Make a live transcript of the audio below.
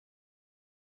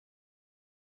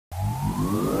All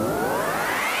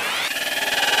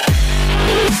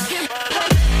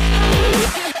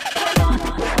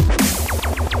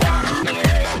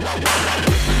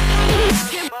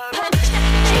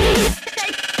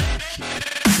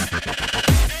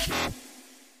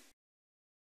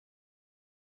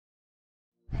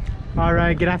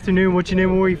right, good afternoon. What's your name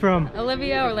and where are you from?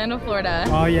 Olivia, Orlando, Florida.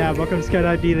 Oh yeah, welcome to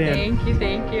Skydive DeLand. Thank you,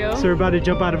 thank you. So we're about to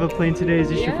jump out of a plane today. Is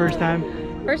this your first time?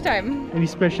 First time. Any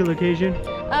special occasion?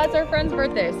 It's our friend's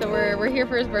birthday, so we're here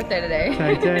for his birthday today.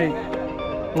 Tight, tight.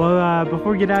 Well,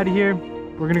 before we get out of here,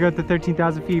 we're gonna go up to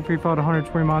 13,000 feet, free fall at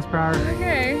 120 miles per hour.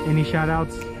 Okay. Any shout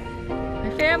outs? My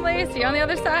family, see you on the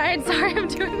other side. Sorry I'm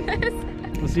doing this.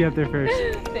 We'll see you up there first.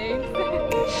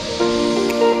 Thanks.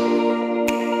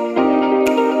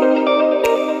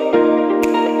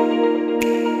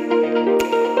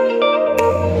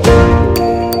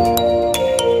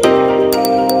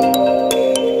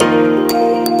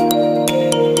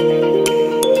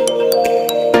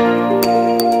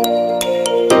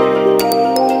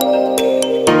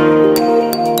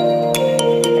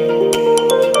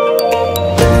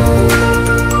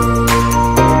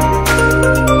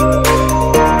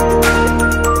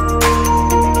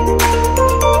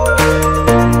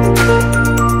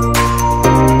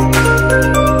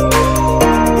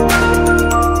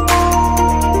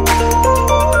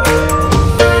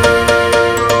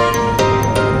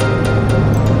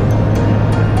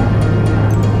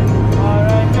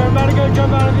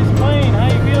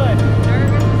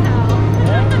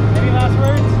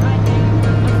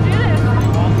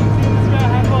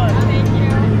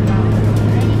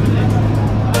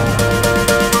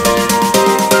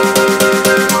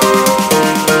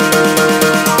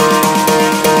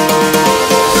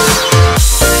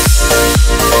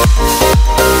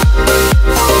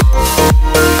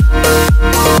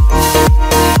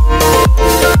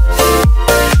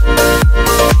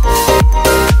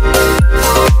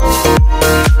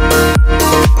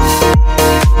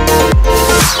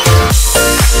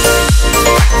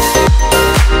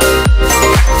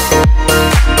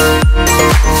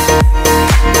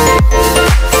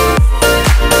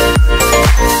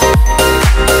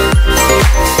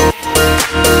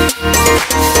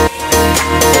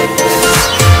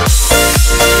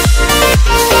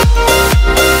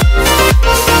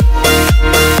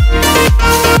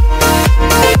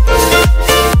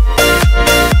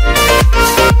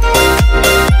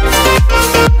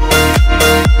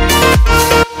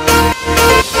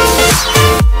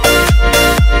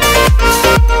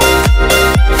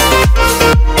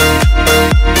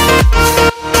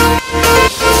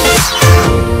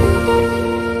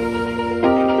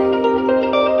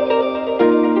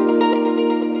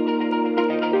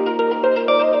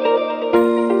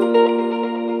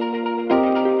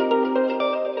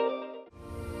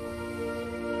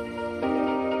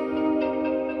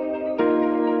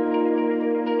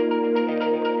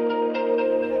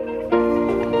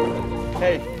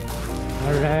 Hey,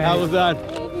 All right. how was that?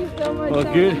 Thank you so much. Well,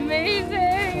 that good. was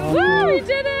amazing. Oh, Woo, we cool.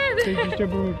 did it. So you just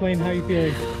jumped from a plane. How are you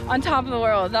feeling? On top of the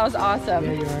world. That was awesome.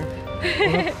 Yeah, you are.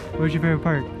 Well, what was your favorite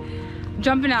part?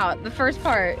 Jumping out, the first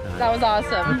part. That was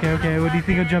awesome. Okay, okay. What do you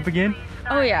think? You'll jump again?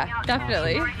 Oh yeah,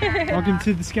 definitely. Welcome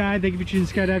to the sky. Thank you for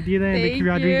choosing Skydive DeLand. Thank you,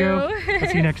 Rodrigo. I'll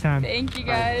see you next time. Thank you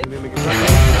guys.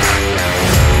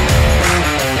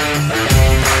 Right.